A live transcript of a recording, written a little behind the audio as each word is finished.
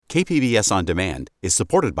KPBS On Demand is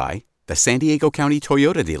supported by the San Diego County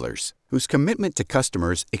Toyota dealers, whose commitment to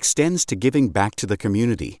customers extends to giving back to the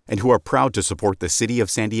community and who are proud to support the City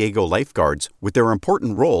of San Diego lifeguards with their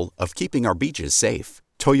important role of keeping our beaches safe.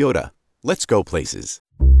 Toyota, let's go places.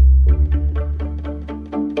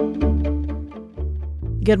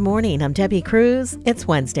 Good morning, I'm Debbie Cruz. It's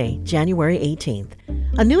Wednesday, January 18th.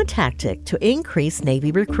 A new tactic to increase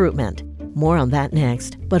Navy recruitment. More on that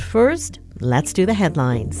next. But first, let's do the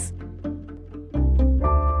headlines.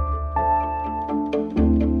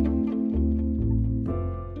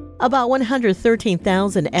 About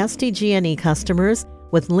 113,000 SDG&E customers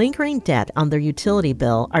with lingering debt on their utility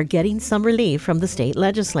bill are getting some relief from the state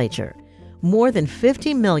legislature. More than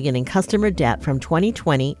 $50 million in customer debt from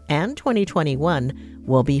 2020 and 2021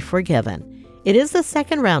 will be forgiven. It is the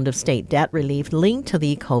second round of state debt relief linked to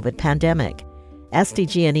the COVID pandemic.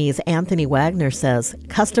 SDG&E's Anthony Wagner says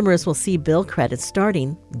customers will see bill credits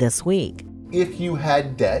starting this week. If you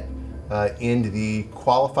had debt in the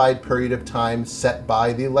qualified period of time set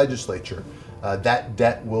by the legislature, that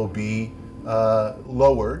debt will be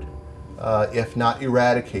lowered, if not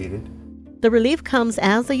eradicated. The relief comes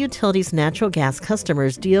as the utility's natural gas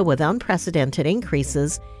customers deal with unprecedented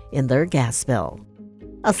increases in their gas bill.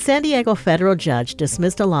 A San Diego federal judge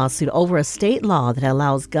dismissed a lawsuit over a state law that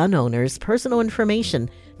allows gun owners' personal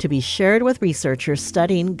information to be shared with researchers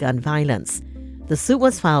studying gun violence. The suit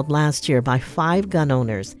was filed last year by 5 gun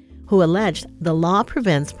owners who alleged the law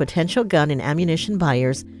prevents potential gun and ammunition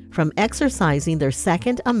buyers from exercising their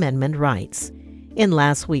Second Amendment rights. In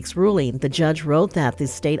last week's ruling, the judge wrote that the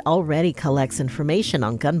state already collects information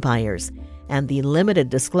on gun buyers, and the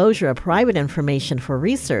limited disclosure of private information for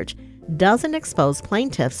research doesn't expose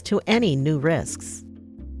plaintiffs to any new risks.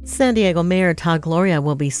 San Diego Mayor Todd Gloria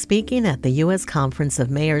will be speaking at the U.S. Conference of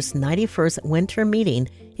Mayors' 91st winter meeting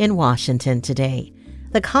in Washington today.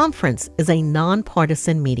 The conference is a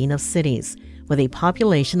nonpartisan meeting of cities with a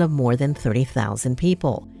population of more than 30,000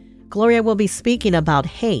 people. Gloria will be speaking about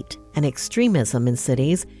hate and extremism in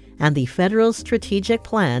cities and the federal strategic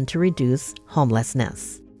plan to reduce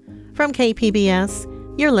homelessness. From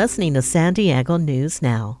KPBS, you're listening to San Diego News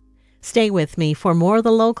Now. Stay with me for more of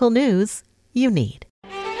the local news you need.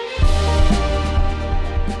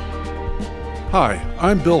 Hi,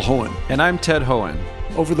 I'm Bill Hohen. And I'm Ted Hohen.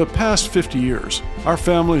 Over the past 50 years, our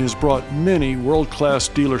family has brought many world-class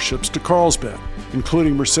dealerships to Carlsbad,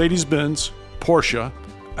 including Mercedes-Benz, Porsche,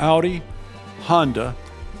 Audi, Honda,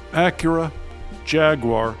 Acura,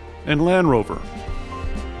 Jaguar, and Land Rover.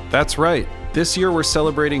 That's right. This year we're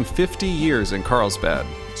celebrating 50 years in Carlsbad.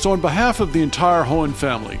 So on behalf of the entire Hohen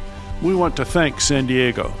family, we want to thank San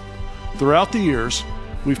Diego. Throughout the years,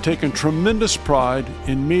 we've taken tremendous pride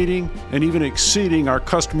in meeting and even exceeding our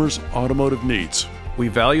customers' automotive needs. We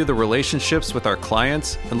value the relationships with our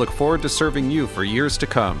clients and look forward to serving you for years to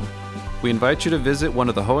come. We invite you to visit one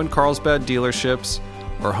of the Hohen Carlsbad dealerships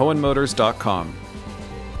or hohenmotors.com.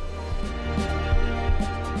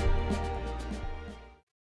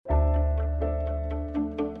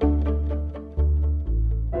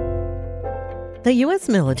 The U.S.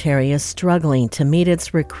 military is struggling to meet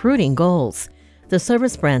its recruiting goals. The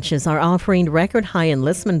service branches are offering record-high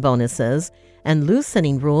enlistment bonuses and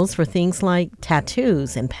loosening rules for things like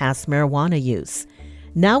tattoos and past marijuana use.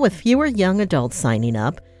 Now, with fewer young adults signing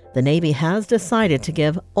up, the Navy has decided to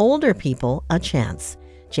give older people a chance.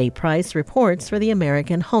 Jay Price reports for the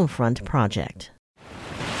American Homefront Project.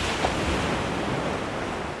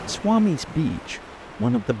 Swami's Beach,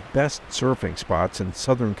 one of the best surfing spots in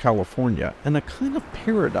Southern California, and a kind of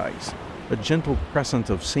paradise. A gentle crescent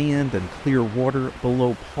of sand and clear water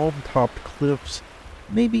below palm-topped cliffs.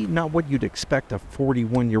 Maybe not what you'd expect a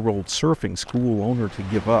 41-year-old surfing school owner to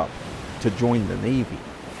give up to join the Navy.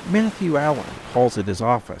 Matthew Allen calls it his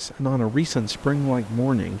office, and on a recent spring-like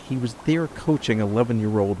morning, he was there coaching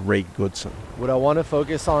 11-year-old Ray Goodson. What I want to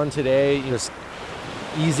focus on today is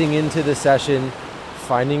easing into the session,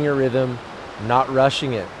 finding your rhythm, not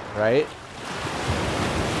rushing it, right?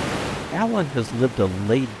 Allen has lived a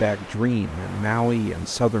laid-back dream in Maui and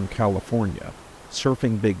Southern California,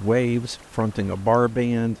 surfing big waves, fronting a bar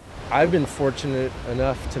band. I've been fortunate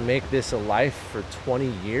enough to make this a life for 20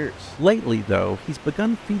 years. Lately, though, he's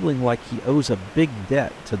begun feeling like he owes a big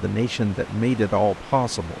debt to the nation that made it all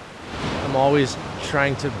possible. I'm always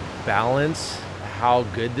trying to balance how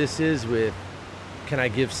good this is with, can I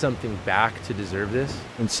give something back to deserve this?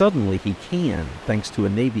 And suddenly he can, thanks to a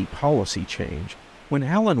Navy policy change. When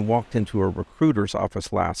Allen walked into a recruiter's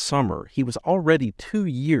office last summer, he was already 2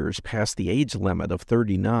 years past the age limit of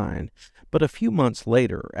 39. But a few months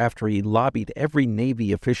later, after he lobbied every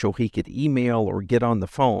Navy official he could email or get on the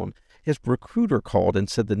phone, His recruiter called and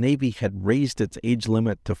said the Navy had raised its age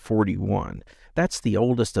limit to 41. That's the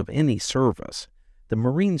oldest of any service. The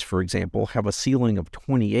Marines, for example, have a ceiling of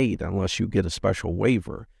 28 unless you get a special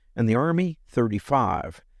waiver, and the Army,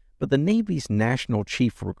 35. But the Navy's National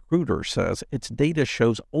Chief Recruiter says its data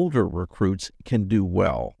shows older recruits can do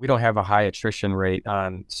well. We don't have a high attrition rate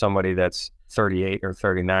on somebody that's 38 or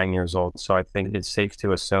 39 years old, so I think it's safe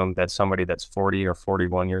to assume that somebody that's 40 or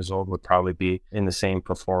 41 years old would probably be in the same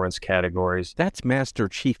performance categories. That's Master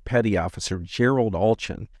Chief Petty Officer Gerald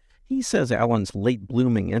Alchin. He says Allen's late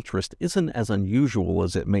blooming interest isn't as unusual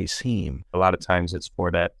as it may seem. A lot of times it's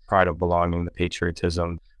for that pride of belonging, the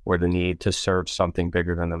patriotism, or the need to serve something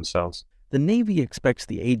bigger than themselves. The Navy expects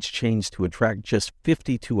the age change to attract just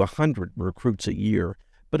 50 to 100 recruits a year,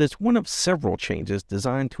 but it's one of several changes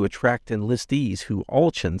designed to attract enlistees who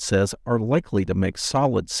Alchin says are likely to make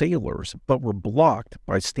solid sailors, but were blocked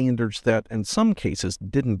by standards that, in some cases,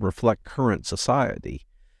 didn't reflect current society.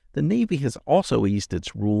 The Navy has also eased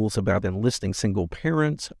its rules about enlisting single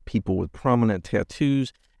parents, people with prominent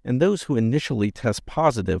tattoos, and those who initially test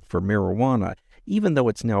positive for marijuana, even though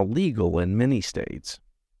it's now legal in many states.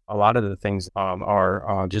 A lot of the things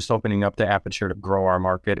are just opening up the aperture to grow our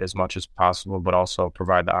market as much as possible, but also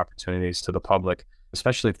provide the opportunities to the public,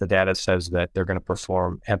 especially if the data says that they're going to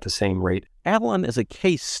perform at the same rate. Allen is a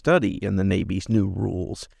case study in the Navy's new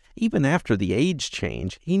rules. Even after the age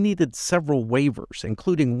change, he needed several waivers,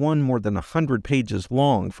 including one more than 100 pages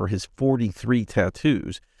long for his 43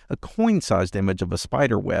 tattoos. A coin-sized image of a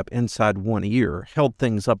spider web inside one ear held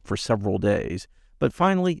things up for several days. But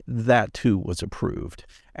finally, that too was approved.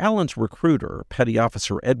 Allen's recruiter, Petty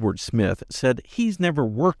Officer Edward Smith, said he's never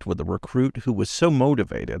worked with a recruit who was so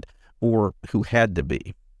motivated, or who had to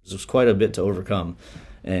be. There's quite a bit to overcome,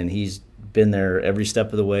 and he's been there every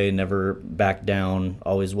step of the way, never backed down,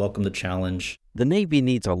 always welcomed the challenge. The Navy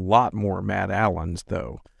needs a lot more Matt Allens,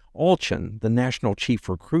 though. Alchin, the National Chief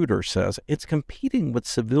Recruiter, says it's competing with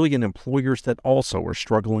civilian employers that also are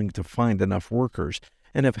struggling to find enough workers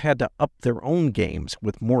and have had to up their own games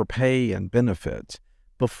with more pay and benefits.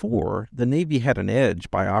 Before, the Navy had an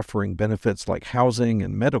edge by offering benefits like housing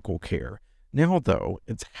and medical care. Now, though,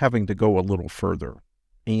 it's having to go a little further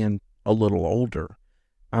and a little older.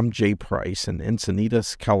 I'm Jay Price in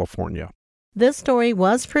Encinitas, California. This story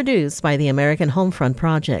was produced by the American Homefront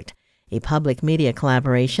Project, a public media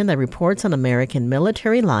collaboration that reports on American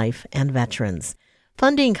military life and veterans.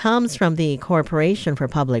 Funding comes from the Corporation for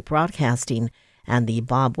Public Broadcasting and the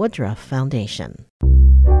Bob Woodruff Foundation.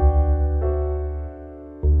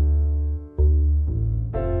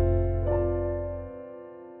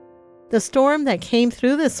 The storm that came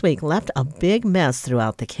through this week left a big mess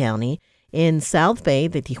throughout the county. In South Bay,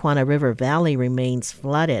 the Tijuana River Valley remains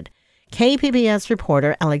flooded. KPBS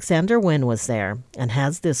reporter Alexander Nguyen was there and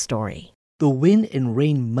has this story. The wind and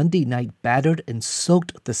rain Monday night battered and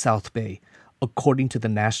soaked the South Bay. According to the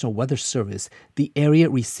National Weather Service, the area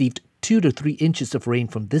received 2 to 3 inches of rain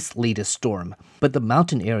from this latest storm, but the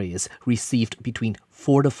mountain areas received between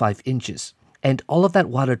 4 to 5 inches. And all of that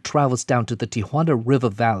water travels down to the Tijuana River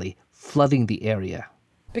Valley, flooding the area.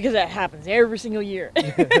 Because that happens every single year.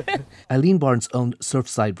 Eileen Barnes owned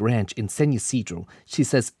Surfside Ranch in San Ysidro. She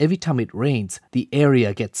says every time it rains, the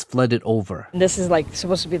area gets flooded over. This is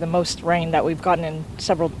supposed to be the most rain that we've gotten in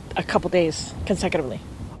a couple days consecutively.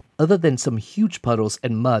 Other than some huge puddles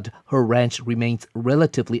and mud, her ranch remains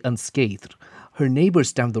relatively unscathed. Her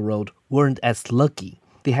neighbors down the road weren't as lucky.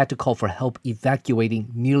 They had to call for help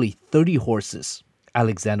evacuating nearly 30 horses.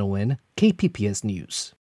 Alexander Nguyen, KPBS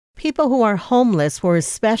News. People who are homeless were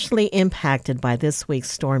especially impacted by this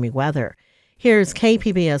week's stormy weather. Here's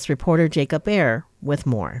KPBS reporter Jacob Baer with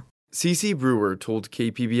more. CeCe Brewer told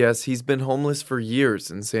KPBS he's been homeless for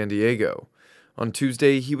years in San Diego. On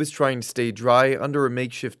Tuesday, he was trying to stay dry under a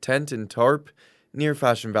makeshift tent and tarp near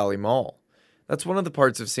Fashion Valley Mall. That's one of the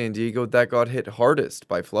parts of San Diego that got hit hardest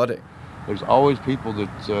by flooding. There's always people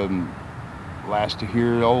that last to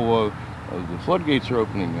hear, the floodgates are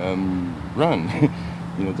opening, run.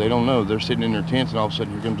 They don't know. They're sitting in their tents and all of a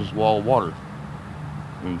sudden here comes this wall of water.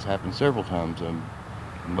 And it's happened several times.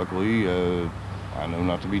 Luckily, I know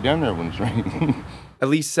not to be down there when it's raining. At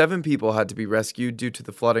least 7 people had to be rescued due to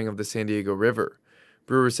the flooding of the San Diego River.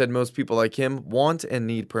 Brewer said most people like him want and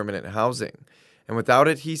need permanent housing. And without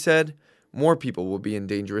it, he said, more people will be in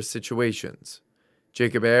dangerous situations.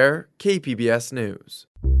 Jacob Baer, KPBS News.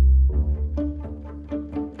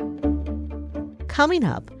 Coming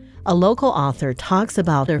up, a local author talks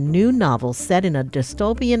about their new novel set in a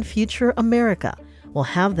dystopian future America. We'll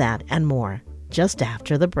have that and more just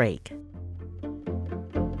after the break.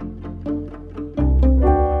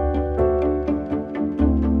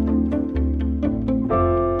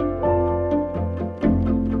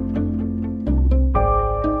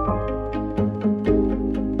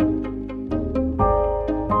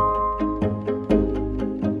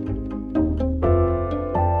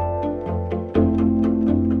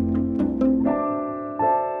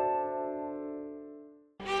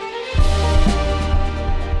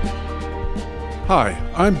 Hi,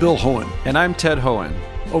 I'm Bill Hohen. And I'm Ted Hohen.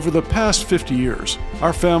 Over the past 50 years,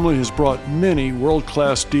 our family has brought many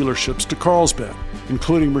world-class dealerships to Carlsbad,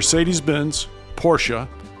 including Mercedes-Benz, Porsche,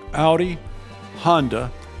 Audi,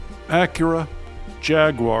 Honda, Acura,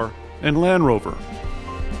 Jaguar, and Land Rover.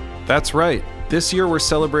 That's right. This year we're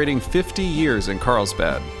celebrating 50 years in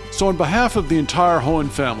Carlsbad. So on behalf of the entire Hohen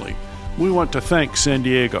family, we want to thank San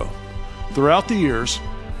Diego. Throughout the years,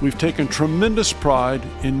 we've taken tremendous pride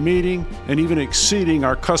in meeting and even exceeding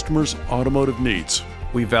our customers' automotive needs.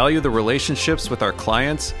 We value the relationships with our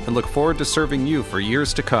clients and look forward to serving you for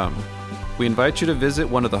years to come. We invite you to visit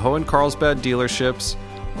one of the Hohen Carlsbad dealerships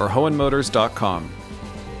or hohenmotors.com.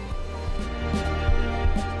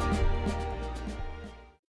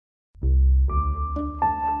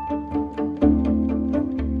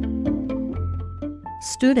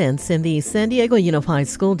 Students in the San Diego Unified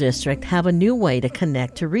School District have a new way to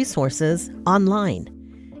connect to resources online.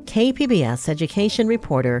 KPBS education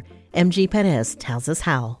reporter MG Perez tells us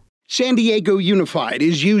how. San Diego Unified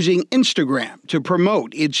is using Instagram to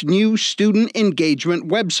promote its new student engagement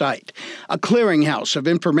website, a clearinghouse of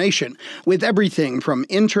information with everything from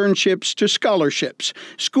internships to scholarships,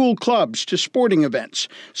 school clubs to sporting events,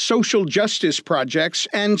 social justice projects,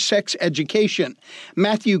 and sex education.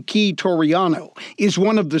 Matthew Key Toriano is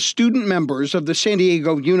one of the student members of the San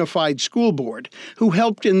Diego Unified School Board who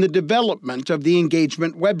helped in the development of the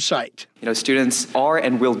engagement website. You know, students are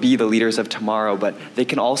and will be the leaders of tomorrow, but they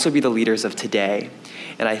can also be the leaders of today.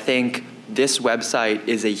 And I think this website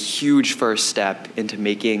is a huge first step into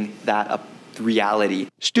making that a reality.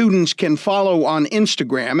 Students can follow on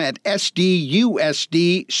Instagram at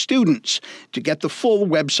SDUSD Students to get the full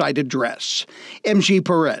website address. MG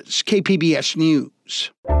Perez, KPBS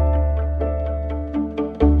News.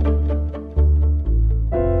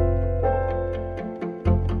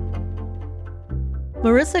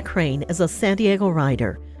 Marissa Crane is a San Diego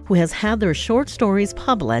writer who has had their short stories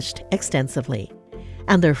published extensively.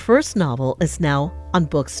 And their first novel is now on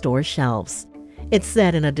bookstore shelves. It's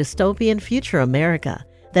set in a dystopian future America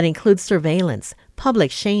that includes surveillance, public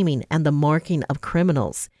shaming, and the marking of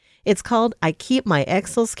criminals. It's called I Keep My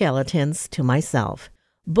Exoskeletons to Myself.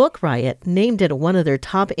 Book Riot named it one of their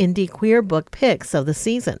top indie queer book picks of the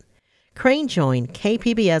season. Crane joined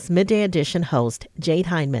KPBS Midday Edition host Jade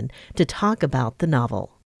Hindman to talk about the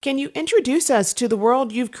novel. Can you introduce us to the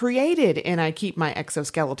world you've created in I Keep My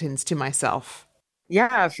Exoskeletons to Myself?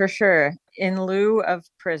 Yeah, for sure. In lieu of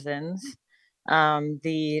prisons,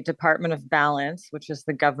 the Department of Balance, which is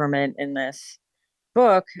the government in this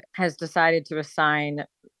book, has decided to assign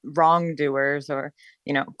wrongdoers or,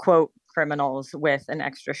 quote, criminals with an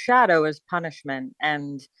extra shadow as punishment.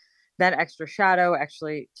 And that extra shadow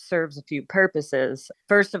actually serves a few purposes.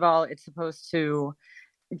 First of all, it's supposed to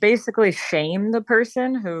basically shame the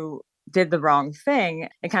person who did the wrong thing.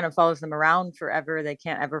 It kind of follows them around forever. They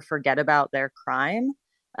can't ever forget about their crime.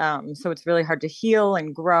 So it's really hard to heal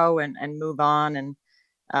and grow and move on and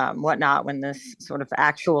whatnot when this sort of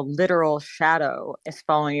actual literal shadow is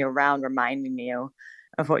following you around, reminding you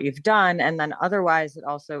of what you've done. And then otherwise, it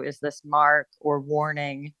also is this mark or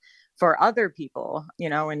warning for other people,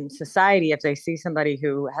 in society. If they see somebody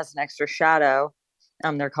who has an extra shadow,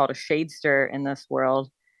 they're called a shadester in this world.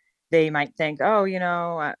 They might think, oh,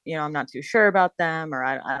 I'm not too sure about them, or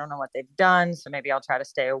I don't know what they've done, so maybe I'll try to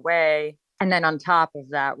stay away. And then on top of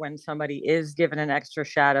that, when somebody is given an extra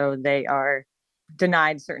shadow, they are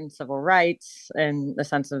denied certain civil rights in the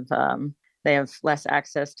sense of they have less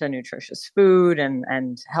access to nutritious food and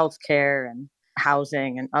healthcare and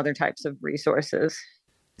housing and other types of resources.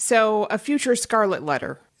 So a future Scarlet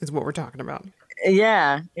Letter is what we're talking about.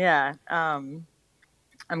 Yeah.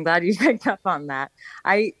 I'm glad you picked up on that.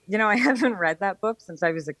 I haven't read that book since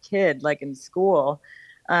I was a kid, like in school.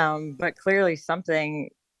 But clearly something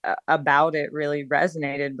about it really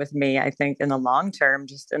resonated with me, I think, in the long term,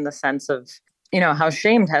 just in the sense of, how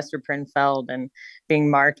shamed Hester Prynne felt and being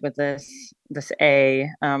marked with this A.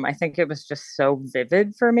 I think it was just so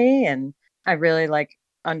vivid for me. And I really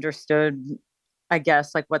understood, I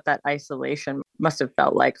guess, what that isolation must have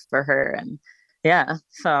felt like for her. And yeah,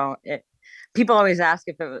 so people always ask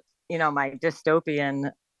if it was, my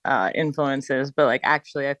dystopian influences, but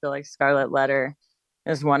actually I feel like Scarlet Letter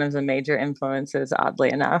is one of the major influences,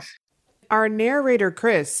 oddly enough. Our narrator,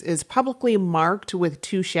 Chris, is publicly marked with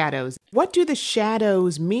 2 shadows. What do the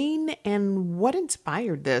shadows mean and what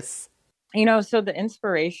inspired this? So the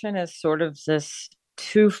inspiration is sort of this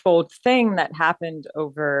twofold thing that happened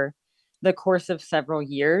over the course of several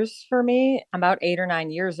years for me. About 8 or 9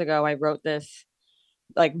 years ago, I wrote this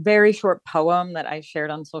very short poem that I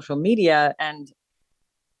shared on social media. And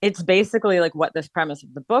it's basically what this premise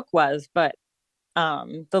of the book was, but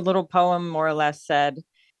The little poem more or less said,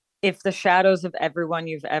 if the shadows of everyone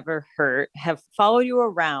you've ever hurt have followed you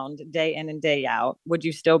around day in and day out, would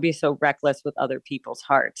you still be so reckless with other people's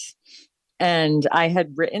hearts? And I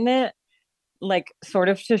had written it like sort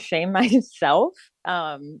of to shame myself.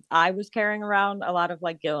 I was carrying around a lot of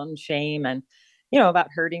like guilt and shame and, about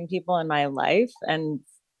hurting people in my life. And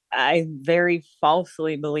I very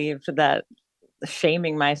falsely believed that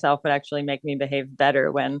shaming myself would actually make me behave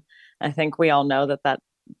better, when I think we all know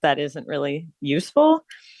that isn't really useful.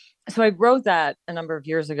 So I wrote that a number of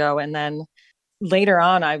years ago. And then later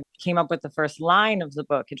on, I came up with the first line of the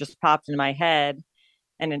book. It just popped in my head.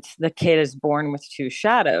 And it's, the kid is born with two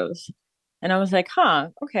shadows. And I was like,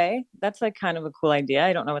 okay, that's like kind of a cool idea.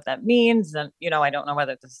 I don't know what that means. And, I don't know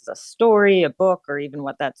whether this is a story, a book, or even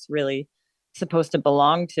what that's really supposed to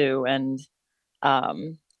belong to. And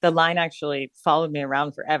the line actually followed me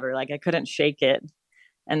around forever. Like I couldn't shake it.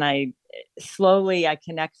 And I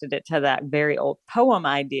connected it to that very old poem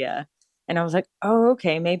idea. And I was like, oh,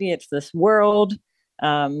 okay, maybe it's this world.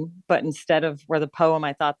 But instead of where the poem,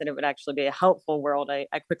 I thought that it would actually be a helpful world. I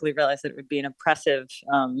quickly realized that it would be an oppressive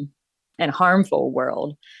and harmful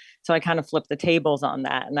world. So I kind of flipped the tables on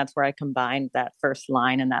that. And that's where I combined that first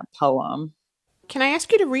line in that poem. Can I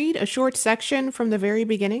ask you to read a short section from the very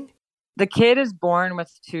beginning? The kid is born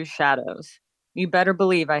with two shadows. You better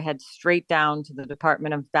believe I head straight down to the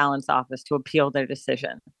Department of Balance office to appeal their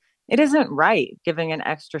decision. It isn't right giving an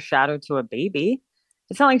extra shadow to a baby.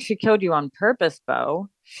 It's not like she killed you on purpose, Bo.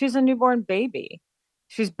 She's a newborn baby.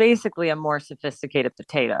 She's basically a more sophisticated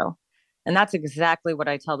potato. And that's exactly what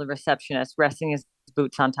I tell the receptionist resting his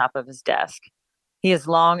boots on top of his desk. He is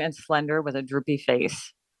long and slender with a droopy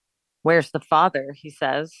face. Where's the father? He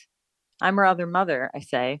says. I'm her other mother, I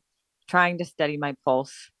say, trying to steady my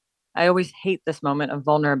pulse. I always hate this moment of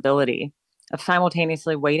vulnerability, of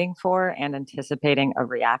simultaneously waiting for and anticipating a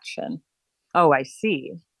reaction. Oh, I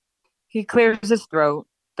see. He clears his throat,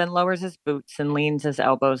 then lowers his boots and leans his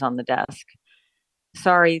elbows on the desk.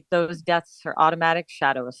 Sorry, those deaths are automatic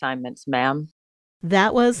shadow assignments, ma'am.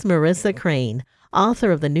 That was Marissa Crane,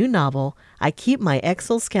 author of the new novel, I Keep My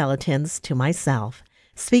Exoskeletons to Myself,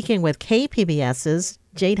 speaking with KPBS's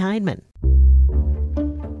Jade Hindman.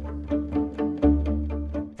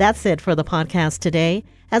 That's it for the podcast today.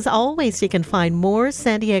 As always, you can find more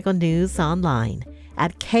San Diego news online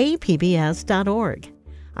at kpbs.org.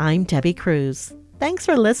 I'm Debbie Cruz. Thanks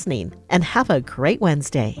for listening and have a great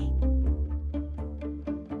Wednesday.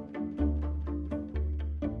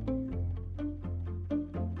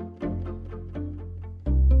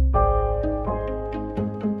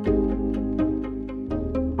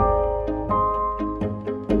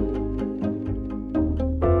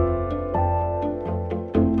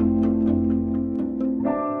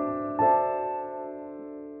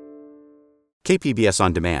 KPBS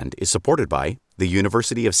On Demand is supported by the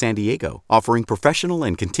University of San Diego, offering professional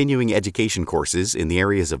and continuing education courses in the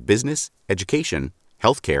areas of business, education,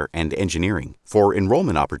 healthcare, and engineering. For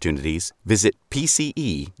enrollment opportunities, visit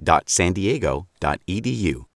pce.sandiego.edu.